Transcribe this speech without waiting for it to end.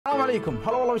عليكم،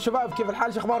 هلا والله شباب، كيف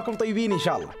الحال؟ شو اخباركم؟ طيبين ان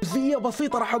شاء الله. جزئيه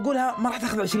بسيطه راح اقولها ما راح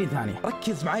تاخذ 20 ثانيه،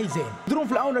 ركز معي زين. تدرون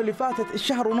في الاونه اللي فاتت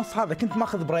الشهر ونص هذا كنت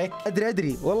ماخذ بريك.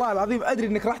 ادري والله العظيم ادري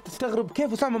انك راح تستغرب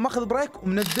كيف اسامه ماخذ بريك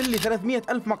ومنزل لي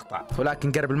 300,000 مقطع،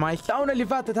 ولكن قرب المايك. الاونه اللي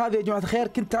فاتت هذه يا جماعه الخير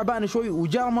كنت تعبان شوي،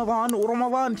 وجاء رمضان،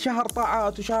 ورمضان شهر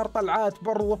طاعات وشهر طلعات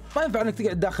برضه، ما ينفع انك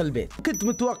تقعد داخل البيت. كنت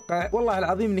متوقع والله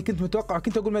العظيم اني كنت متوقع،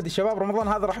 وكنت اقول مدري الشباب رمضان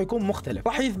هذا راح يكون مختلف،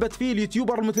 راح يثبت فيه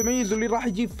اليوتيوبر المتميز واللي راح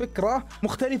يجيب فكره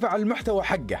مختلفه عن المحتوى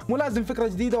حقه، مو لازم فكره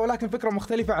جديده ولكن فكره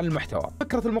مختلفه عن المحتوى.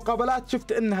 فكره المقابلات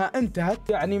شفت انها انتهت،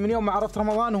 يعني من يوم ما عرفت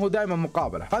رمضان وهو دائما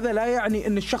مقابله. هذا لا يعني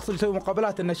ان الشخص اللي يسوي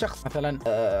مقابلات انه شخص مثلا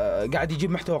قاعد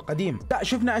يجيب محتوى قديم، لا،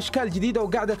 شفنا اشكال جديده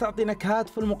وقاعده تعطي نكهات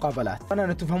في المقابلات.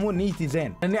 انا تفهمون نيتي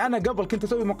زين، لاني انا قبل كنت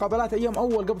اسوي مقابلات ايام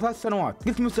اول قبل 3 سنوات،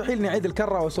 قلت مستحيل اني اعيد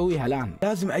الكره واسويها الان،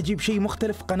 لازم اجيب شيء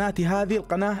مختلف. قناتي هذه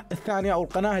القناه الثانيه او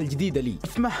القناه الجديده لي،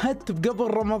 تمهدت قبل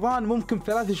رمضان ممكن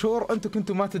 3 شهور، انتم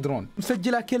كنتم ما تدرون.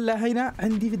 مسجلها كلها هنا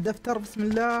عندي في الدفتر، بسم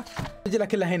الله، مسجلها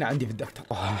كلها هنا عندي في الدفتر.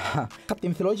 خطي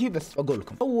مثل وجهي، بس اقول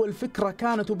لكم اول فكره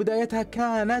كانت وبدايتها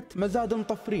كانت مزاد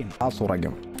مطفرين. خاص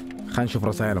ورقم، خلينا نشوف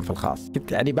رسائلهم في الخاص.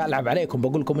 كنت يعني بلعب عليكم،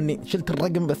 بقول لكم اني شلت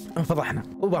الرقم بس انفضحنا،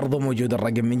 وبرضه موجود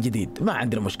الرقم من جديد، ما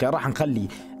عندنا مشكله، راح نخلي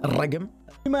الرقم.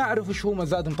 ما يعرف وش هو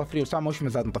مزاد مطفرين، اسامه وش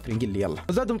مزاد مطفرين؟ قل لي يلا.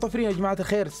 مزاد مطفرين يا جماعه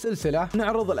الخير سلسله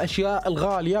نعرض الاشياء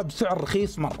الغاليه بسعر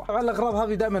رخيص مره. طبعا الاغراض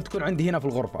هذه دائما تكون عندي هنا في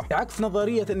الغرفه، عكس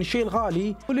نظريه ان الشيء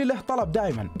الغالي واللي له طلب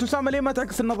دائما. انت اسامه ليه ما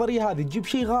تعكس النظريه هذه، تجيب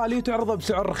شيء غالي وتعرضه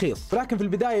بسعر رخيص؟ ولكن في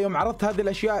البدايه يوم عرضت هذه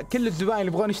الاشياء كل الزباين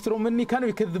اللي يبغون يشترون مني كانوا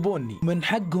يكذبوني، من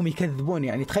حقهم يكذبوني.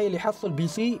 يعني تخيل يحصل بي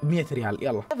سي ب 100 ريال،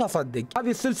 يلا كيف اصدق؟ هذه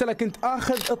السلسله كنت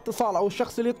اخذ اتصال او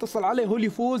الشخص اللي يتصل عليه هو اللي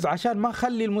يفوز، عشان ما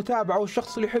اخلي المتابع او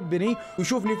الشخص اللي يحبني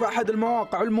ويشوفني في احد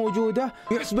المواقع الموجوده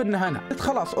يحسب انها انا. قلت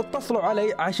خلاص اتصلوا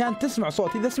علي عشان تسمع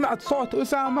صوت، اذا سمعت صوت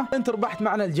اسامه انت ربحت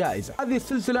معنا الجائزه. هذه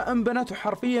السلسله انبنت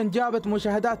وحرفيا جابت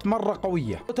مشاهدات مره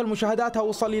قويه، توتال مشاهداتها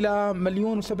وصل الى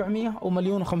 1,700,000 او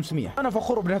 1,500,000. انا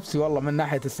فخور بنفسي والله من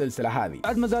ناحيه السلسله هذه.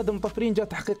 بعد مزاد المطفرين جاء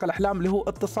تحقيق الاحلام اللي هو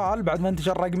اتصال، بعد ما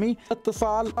انتشر رقمي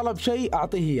اتصال طلب شيء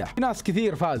اعطيه اياه، في ناس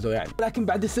كثير فازوا يعني. لكن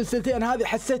بعد السلسلتين هذه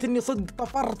حسيت اني صدق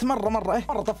طفرت مره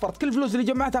طفرت، كل الفلوس اللي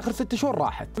جمعتها اخر 6 شهور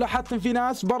راحت. لاحظت ان في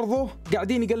ناس برضو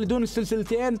قاعدين يقلدون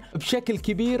السلسلتين بشكل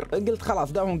كبير، قلت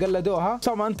خلاص دامهم قلدوها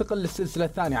ثم انتقل للسلسله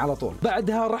الثانيه على طول.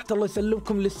 بعدها رحت الله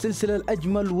يسلمكم للسلسله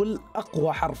الاجمل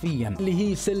والاقوى حرفيا، اللي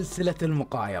هي سلسله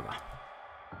المقايضه.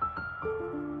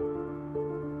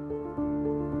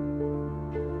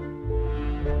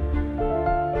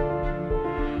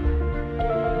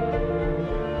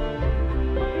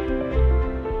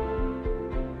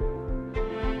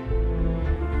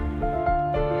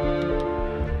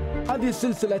 هذه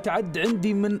السلسلة تعد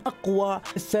عندي من أقوى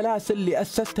السلاسل اللي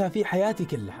أسستها في حياتي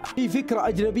كلها. هي فكرة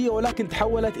أجنبية ولكن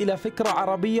تحولت إلى فكرة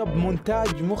عربية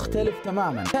بمونتاج مختلف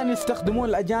تماما. كانوا يستخدمون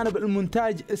الأجانب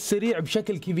المونتاج السريع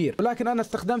بشكل كبير، ولكن أنا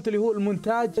استخدمت اللي هو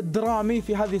المونتاج الدرامي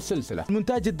في هذه السلسلة.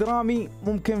 المونتاج الدرامي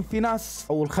ممكن في ناس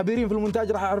أو الخبيرين في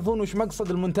المونتاج راح يعرفون وش مقصد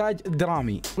المونتاج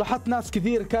الدرامي. لاحظت ناس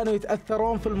كثير كانوا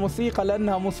يتأثرون في الموسيقى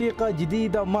لأنها موسيقى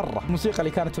جديدة مرة، الموسيقى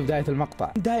اللي كانت في بداية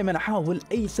المقطع. دائما أحاول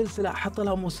أي سلسلة أحط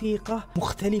لها موسيقى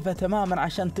مختلفة تماما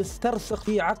عشان تسترسخ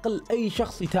في عقل اي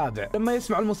شخص يتابع. لما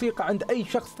يسمع الموسيقى عند اي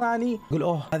شخص ثاني يقول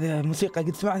اوه هذه الموسيقى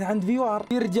قد سمعتها عند فيوار،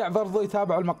 يرجع برضو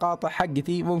يتابع المقاطع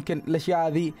حقتي. ممكن الاشياء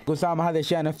هذه اسامه هذه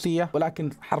اشياء نفسيه، ولكن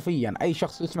حرفيا اي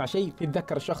شخص يسمع شيء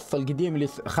يتذكر الشخص القديم اللي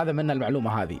اخذ منه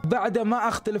المعلومه هذه. بعد ما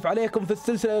اختلف عليكم في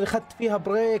السلسله اللي اخذت فيها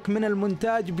بريك من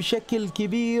المونتاج بشكل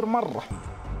كبير مره.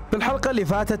 في الحلقة اللي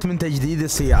فاتت من تجديد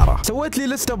السيارة سويت لي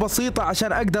لستة بسيطة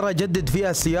عشان اقدر اجدد فيها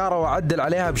السيارة واعدل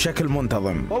عليها بشكل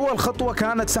منتظم. اول خطوة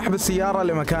كانت سحب السيارة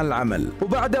لمكان العمل،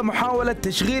 وبعدها محاولة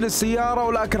تشغيل السيارة،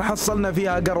 ولكن حصلنا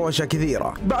فيها قروشة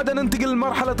كثيرة. بعدها ننتقل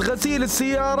لمرحلة غسيل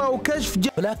السيارة وكشف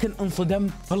ولكن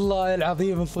انصدمت، والله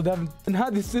العظيم انصدمت ان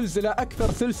هذه السلسلة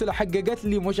اكثر سلسلة حققت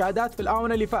لي مشاهدات في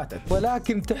الآونة اللي فاتت،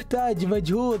 ولكن تحتاج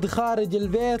مجهود خارج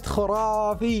البيت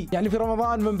خرافي. يعني في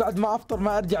رمضان من بعد ما افطر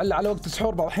ما ارجع الا على وقت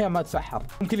السحور، بعض الأحيان ما تسحر.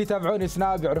 ممكن يتابعوني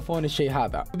سناب يعرفون الشيء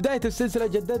هذا. بداية السلسلة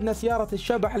جددنا سيارة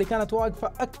الشبح اللي كانت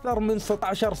واقفة أكثر من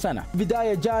 16 سنة.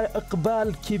 بداية جاء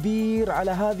إقبال كبير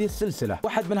على هذه السلسلة.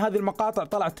 واحد من هذه المقاطع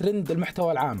طلع ترند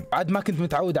المحتوى العام، بعد ما كنت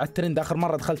متعود على الترند. آخر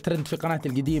مرة دخلت ترند في قناتي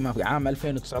القديمة في عام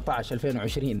 2019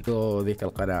 2020. ذيك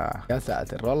القناة يا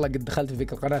ساتر، والله قد دخلت في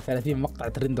ذيك القناة 30 مقطع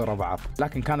ترند ورا بعض،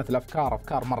 لكن كانت الأفكار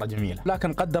أفكار مرة جميلة.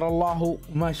 لكن قدر الله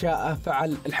ما شاء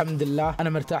فعل، الحمد لله أنا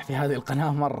مرتاح في هذه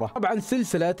القناة مرة. طبعا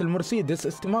سلسلة بدأت المرسيدس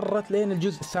استمرت لين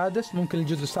الجزء السادس، ممكن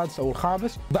الجزء السادس او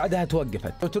الخامس، بعدها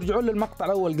توقفت. لو ترجعون للمقطع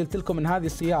الاول قلت لكم ان هذه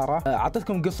السياره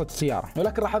اعطيتكم قصه السياره،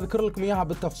 ولكن راح اذكر لكم اياها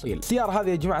بالتفصيل. السياره هذه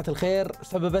يا جماعه الخير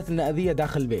سببت لنا اذيه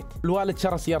داخل البيت. الوالد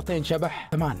شرى سيارتين شبح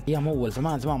زمان، ايام اول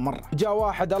زمان مره. جاء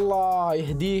واحد الله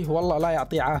يهديه والله لا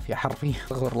يعطيه عافيه حرفيا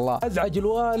استغفر الله، ازعج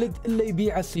الوالد الا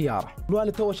يبيع السياره.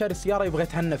 الوالد تو شاري السياره يبغى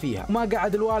يتهنى فيها، ما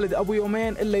قعد الوالد ابو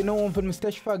يومين الا ينوم في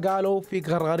المستشفى، قالوا فيك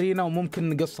غرغرينه وممكن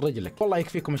نقص رجلك. والله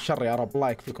يكفيكم الشر يا رب، الله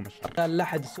يكفيكم الشر. قال لا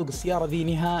احد يسوق السياره ذي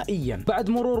نهائيا. بعد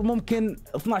مرور ممكن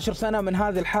 12 سنه من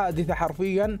هذه الحادثه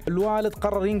حرفيا، الوالد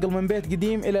قرر ينقل من بيت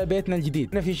قديم الى بيتنا الجديد.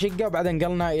 احنا في شقه بعدين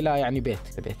نقلنا الى يعني بيت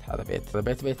هذا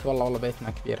بيت والله بيتنا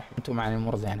كبير، انتم معنا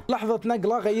الامور زينه. لحظه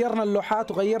نقله غيرنا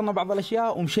اللوحات وغيرنا بعض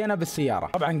الاشياء ومشينا بالسياره.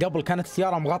 طبعا قبل كانت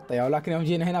السياره مغطيه، ولكن يوم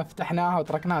جينا هنا فتحناها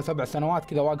وتركناها 7 سنوات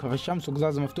كذا واقفه في الشمس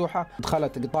وقزاز مفتوحه،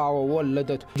 دخلت قطاع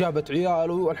وولدت وجابت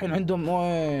عيال، والحين عندهم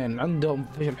وين عندهم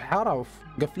في الحاره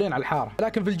قفلين على الحاره.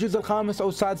 لكن في الجزء الخامس او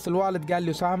السادس الوالد قال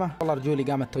لي اسامه والله رجولي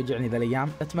قامت توجعني ذا الايام،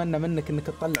 اتمنى منك انك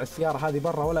تطلع السياره هذه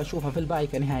برا ولا اشوفها في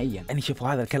البايكه نهائيا. يعني شوفوا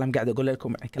هذا الكلام قاعد اقول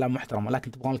لكم يعني كلام محترم،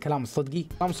 ولكن تبغون الكلام الصدقي.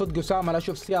 كلام صدقي اسامه، لا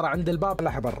اشوف السياره عند الباب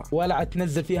طلعها برا، ولا عاد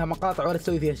تنزل فيها مقاطع ولا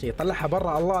تسوي فيها شيء، طلعها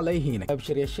برا الله لا يهينك.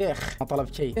 ابشر يا شيخ ما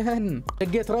طلبت شيء.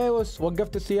 لقيت ريوس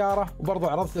وقفت السياره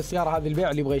وبرضه عرضت السياره هذه البيع،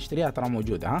 اللي يبغى يشتريها ترى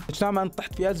موجوده. ها اسامه انت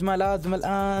طحت في ازمه، لازم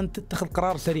الان تتخذ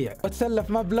قرار سريع وتسلف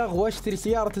مبلغ واشتري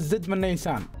سياره الزد من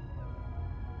نيسان.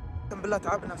 اقسم بالله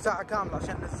تعبنا ساعة كاملة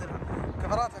عشان ننزلها،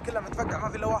 كاميراتها كلها متفقعة ما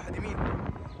في الا واحد يمين.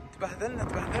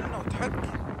 تبهذلنا وتحك،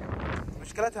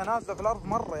 مشكلتها نازلة في الأرض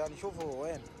مرة. يعني شوفوا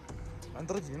وين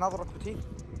عند رجلي ناظر ركبتي،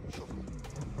 شوفوا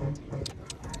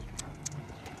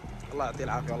الله يعطيه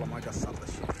العافية والله ما قصر هذا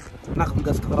الشيء. ناخذ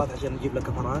مقاس كفرات عشان نجيب له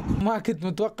كفرات. ما كنت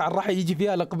متوقع راح يجي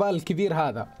فيها الاقبال الكبير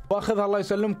هذا، واخذها الله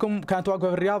يسلمكم. كانت واقفه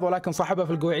في الرياض ولكن صاحبها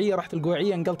في القويعيه، رحت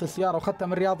القويعيه نقلت السياره واخذتها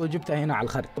من الرياض وجبتها هنا على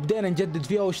الخرج. بدينا نجدد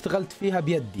فيها واشتغلت فيها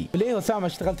بيدي. ليه اسامه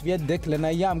اشتغلت بيدك؟ لان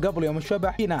ايام قبل يوم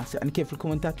الشبح في ناس يعني كيف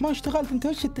الكومنتات ما اشتغلت انت،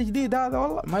 وش التجديد هذا؟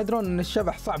 والله ما يدرون ان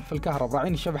الشبح صعب في الكهرباء،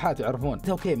 راعين الشبحات يعرفون.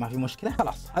 اوكي ما في مشكله،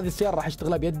 خلاص هذه السياره راح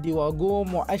اشتغلها بيدي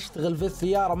واقوم واشتغل في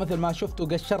السياره مثل ما شفت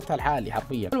وقشرتها لحالي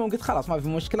حرفيا. المهم قلت خلاص ما في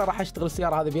مشكله راح اشتغل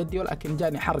السياره هذه بيدي، ولكن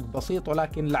جاني حرق بسيط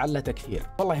ولكن لعله تكفير.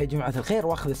 والله يا جماعه الخير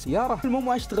واخذ السياره، المهم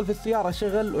اشتغل في السياره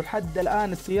شغل، ولحد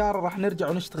الان السياره راح نرجع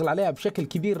ونشتغل عليها بشكل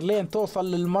كبير لين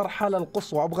توصل للمرحله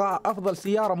القصوى. ابغى افضل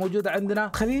سياره موجوده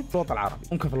عندنا خليل في الوطن العربي،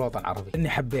 ممكن في الوطن العربي، اني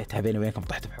حبيتها بيني وبينكم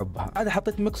طحت بحبها. هذا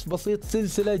حطيت ميكس بسيط،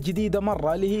 سلسله جديده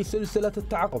مره اللي هي سلسله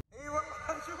التعقب. اي والله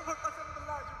شوف قسم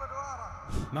بالله شوف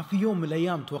ادواره. ما في يوم من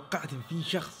الايام توقعت ان في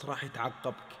شخص راح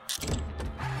يتعقبك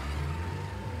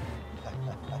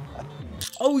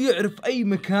او يعرف اي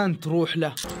مكان تروح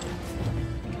له.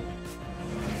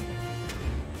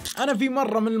 انا في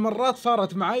مره من المرات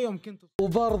صارت معي يوم كنت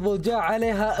وبرضه جاء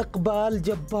عليها اقبال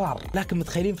جبار، لكن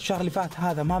متخيلين في الشهر اللي فات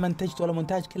هذا ما منتجت ولا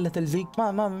مونتاج، كله تلزيق،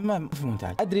 ما في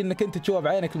مونتاج. ادري انك انت تشوفه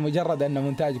بعينك المجرد انه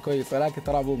مونتاج كويس، ولكن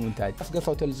ترى مو مونتاج، بس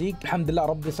قصه وتلزيق. الحمد لله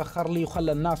ربي سخر لي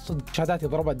وخلى الناس صدق شهاداتي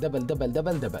ضربت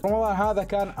دبل. رمضان هذا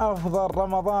كان افضل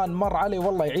رمضان مر علي،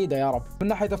 والله يعيده يا رب، من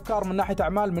ناحيه افكار، من ناحيه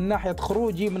اعمال، من ناحيه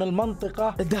خروجي من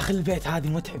المنطقه داخل البيت. هذه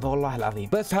متعبه والله العظيم،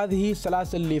 بس هذه هي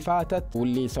السلاسل اللي فاتت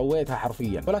واللي سويتها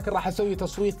حرفيا. ولكن راح اسوي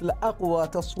تصويت لاقوى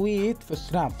تصويت في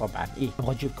السناب. طبعا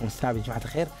ابغى اجيب لكم السناب يا جماعه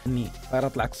الخير، اني صاير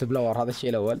اطلع اكسبلور، هذا الشيء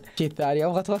الاول. الشيء الثاني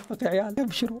ابغى توثق يا عيال،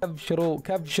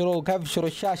 كبشروا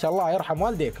الشاشه، الله يرحم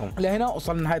والديكم. لهنا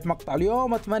وصلنا لنهايه مقطع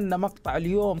اليوم. اتمنى مقطع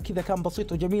اليوم كذا كان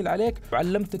بسيط وجميل عليك،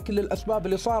 وعلمتك كل الاسباب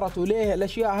اللي صارت وليه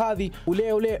الاشياء هذه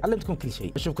وليه علمتكم كل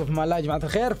شيء. اشوفكم في الله يا جماعه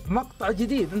الخير في مقطع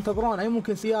جديد. انتظرون، اي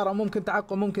ممكن سياره، ممكن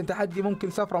تعقب، ممكن تحدي،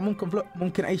 ممكن سفره، ممكن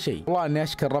ممكن اي شيء. والله اني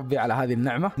اشكر ربي على هذه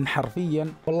النعمه. إن حرفيا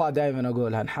والله دائما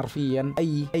اقولها، إن حرفيا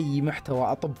اي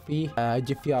محتوى اطب فيه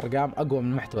اجيب فيه ارقام اقوى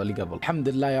من المحتوى اللي قبل. الحمد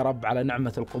لله يا رب على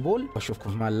نعمه القبول،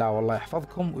 واشوفكم في الله، والله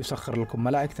يحفظكم ويسخر لكم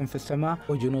ملائكه في السماء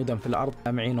وجنودا في الارض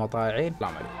سامعين وطائعين.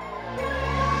 السلام عليكم.